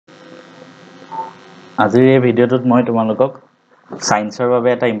আজিৰ এই ভিডিঅ'টোত মই তোমালোকক সায়েন্সৰ বাবে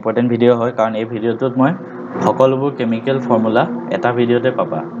এটা ইম্পৰ্টেন্ট ভিডিঅ' হয় কাৰণ এই ভিডিঅ'টোত মই সকলোবোৰ কেমিক্যাল ফৰ্মুলা এটা ভিডিঅ'তে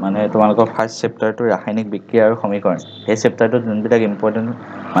পাবা মানে তোমালোকৰ ফাৰ্স্ট চেপ্টাৰটো ৰাসায়নিক বিক্ৰিয়া আৰু সমীকৰণ এই চেপ্টাৰটোত যোনবিলাক ইম্পৰ্টেন্ট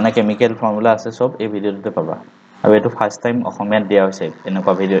মানে কেমিক্যাল ফৰ্মুলা আছে সব এই ভিডিঅ'টোতে পাবা আৰু এটো ফাৰ্স্ট টাইম অসমীয়াত দিয়া হৈছে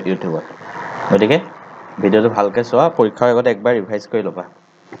এনেকুৱা ভিডিঅ' ইউটিউবত গতিকে ভিডিঅ'টো ভালকৈ চোৱা পৰীক্ষাৰ আগত একবাৰ ৰিভাইজ কৰি ল'বা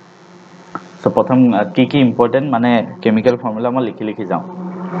সো প্ৰথম কি ইম্পৰ্টেন্ট মানে কেমিক্যাল ফৰ্মুলা মই লিখি যাওঁ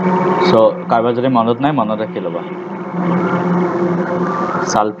সো কাৰবাৰ যদি মনত নাই মনত ৰাখি ল'বা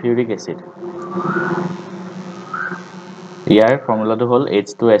সালফিউৰিক এসিড ইয়াৰ ফৰ্মুলাটো হ'ল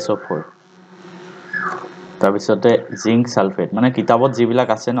H2SO4 তাৰ পিছতে জিংক সালফেট মানে কিতাপত যিবিলাক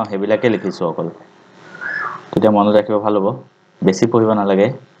আছে ন হেবিলাকে লিখিছো অকল তেতিয়া মনত ৰাখিব ভাল হ'ব বেছি পঢ়িব নালাগে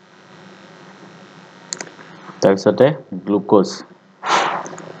তাৰ পিছতে গ্লুকোজ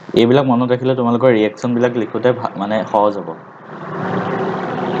এইবিলাক মনত ৰাখিলে তোমালোকৰ ৰিঅ্যাকচন বিলাক লিখোতে মানে সহজ হ'ব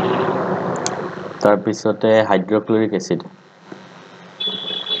তাৰ পিছতে হাইড্ৰক্লোৰিক এসিড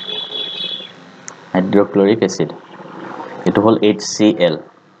এটো হ'ল HCl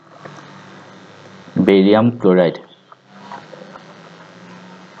বেৰিয়াম ক্লোৰাইড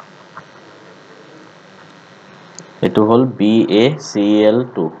এটো হ'ল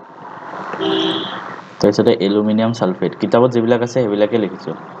BaCl2 তাৰ পিছতে এলুমিনিয়াম সালফেট কিতাপত যিবিলাক আছে হেবিলাকে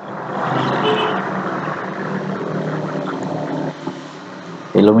লিখিছো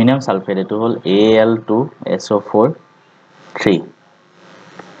এলুমিনিয়াম সালফেট এটো হ'ল Al2SO4 3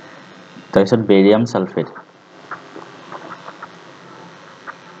 তাৰ পিছত বেৰিয়াম সালফেট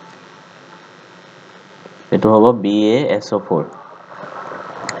এটো হ'ব BaSO4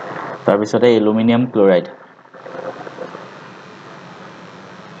 তাৰ পিছতে এলুমিনিয়াম ক্লোৰাইড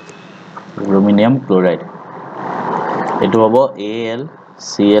এটো হ'ব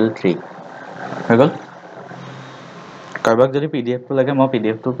AlCl3 হৈ গ'ল কাৰবাক যদি PDF টো লাগে মই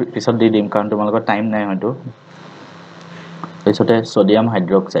PDF টো পিছত দি দিম কাৰণ তোমালোকৰ টাইম নাই হয়তো পিছতে সোডিয়াম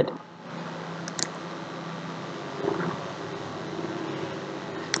হাইড্ৰক্সাইড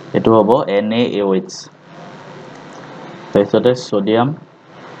এটো হ'ব NaOH পিছতে সোডিয়াম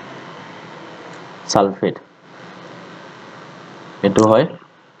সালফেট এটো হয়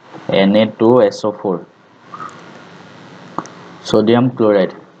Na2SO4 সোডিয়াম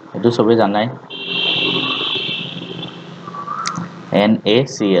ক্লোৰাইড এটো সবে জানাই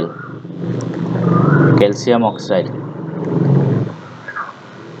NaCl calcium oxide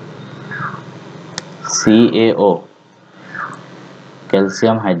CaO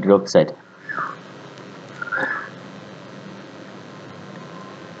calcium হাইড্ৰোক্সাইড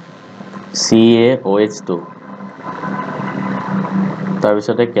CaOH2 তাৰ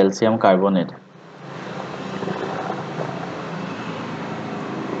পিছতে ক্যালসিয়াম কাৰ্বনেট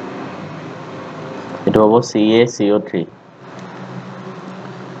এটো হ'ব CaCO3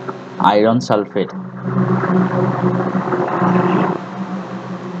 আইৰন সালফেট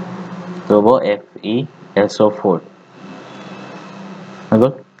এটো হ'ব FeSO4 হল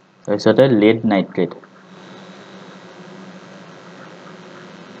তাৰপিছতে lead nitrate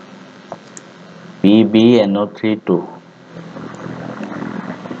PbNO3 2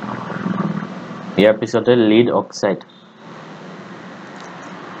 ইয়াৰ পিছতে lead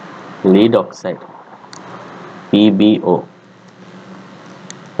oxide PbO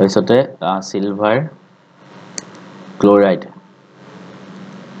তাৰপিছতে silver chloride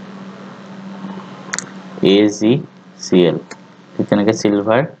AgCl ঠিক তেনেকৈ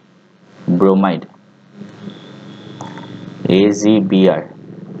silver bromide AgBr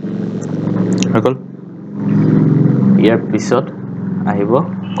হৈ গ'ল ইয়াৰ পিছত আহিব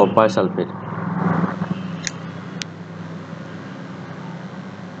copper sulphate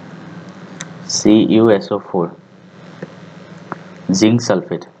CuSO4 zinc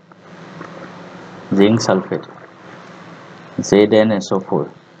sulphate ZnSO4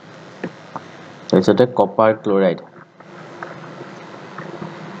 তাৰপিছতে কপাৰ ক্লোৰাইড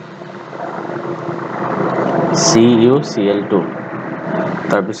CuCl2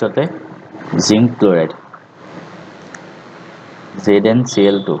 তাৰপিছতে জিংক ক্লোৰাইড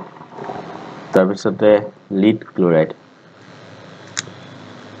ZnCl2 তাৰপিছতে লিড ক্লোৰাইড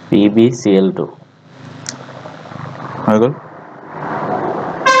PbCl2 হৈ গ'ল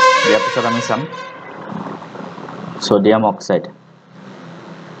ইয়াৰ পিছত আমি চাম sodium oxide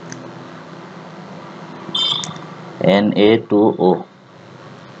Na2O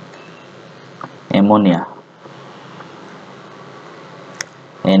ammonia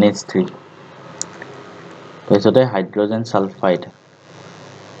NH3 তাৰপিছতে hydrogen sulphide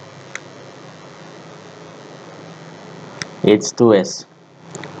H2S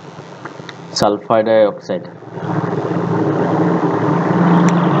sulphur dioxide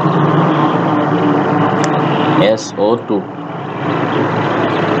SO2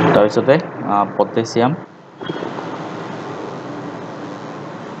 তাৰপিছতে potassium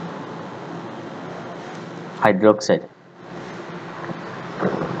hydroxide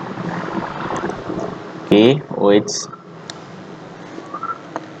KOH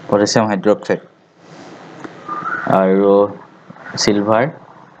potassium hydroxide আৰু সিলভাৰ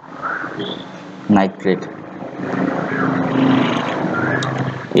নাইট্ৰেট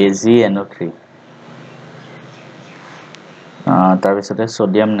AgNO3 তাৰপিছতে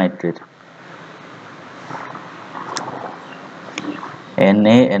sodium nitrate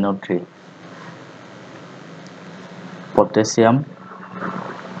NaNO3 potassium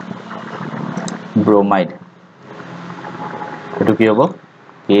bromide এটো কি হ'ব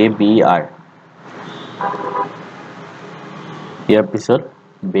KBr ইয়াৰ পিছত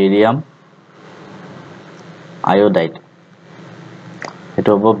বেৰিয়াম আয়োডাইড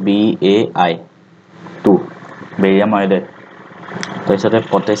এটো হ'ব BaI2 বেৰিয়াম আয়োডাইড তাৰপিছতে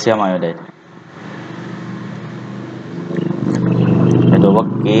পটাছিয়াম আয়োডাইড এটো হ'ব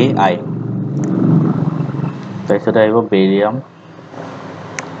Ki তাৰপিছতে আহিব বেৰিয়াম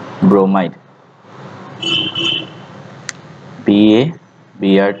ব্ৰোমাইড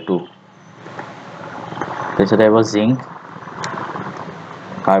BaBr2 তাৰপিছতে আহিব জিংক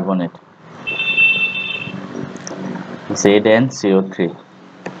কাৰ্বনেট ZnCO3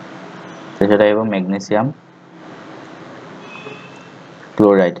 তাৰপিছতে আহিব মেগনেছিয়াম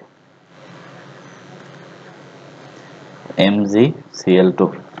ক্লোৰাইড MgCl2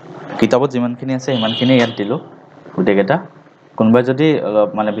 কিতাপত যিমানখিনি আছে ইমানখিনি ইয়াত দিলো গুটেকেটা কোনবাই যদি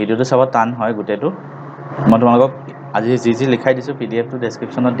মানে ভিডিওটো চাব টান হয় গুটেটো মই তোমালোকক আজি যি লিখাই দিছো PDF টো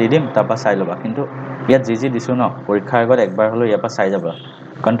ডেসক্ৰিপচনত দি দিম তাৰপা চাই লবা কিন্তু ইয়াত যি দিছো ন পৰীক্ষাৰ আগত একবাৰ হলো ইয়াৰ পৰা চাই যাবা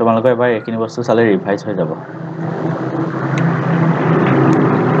কাৰণ তোমালোকৰ এবাৰ এইখিনি বস্তু চালে ৰিভাইজ হৈ যাব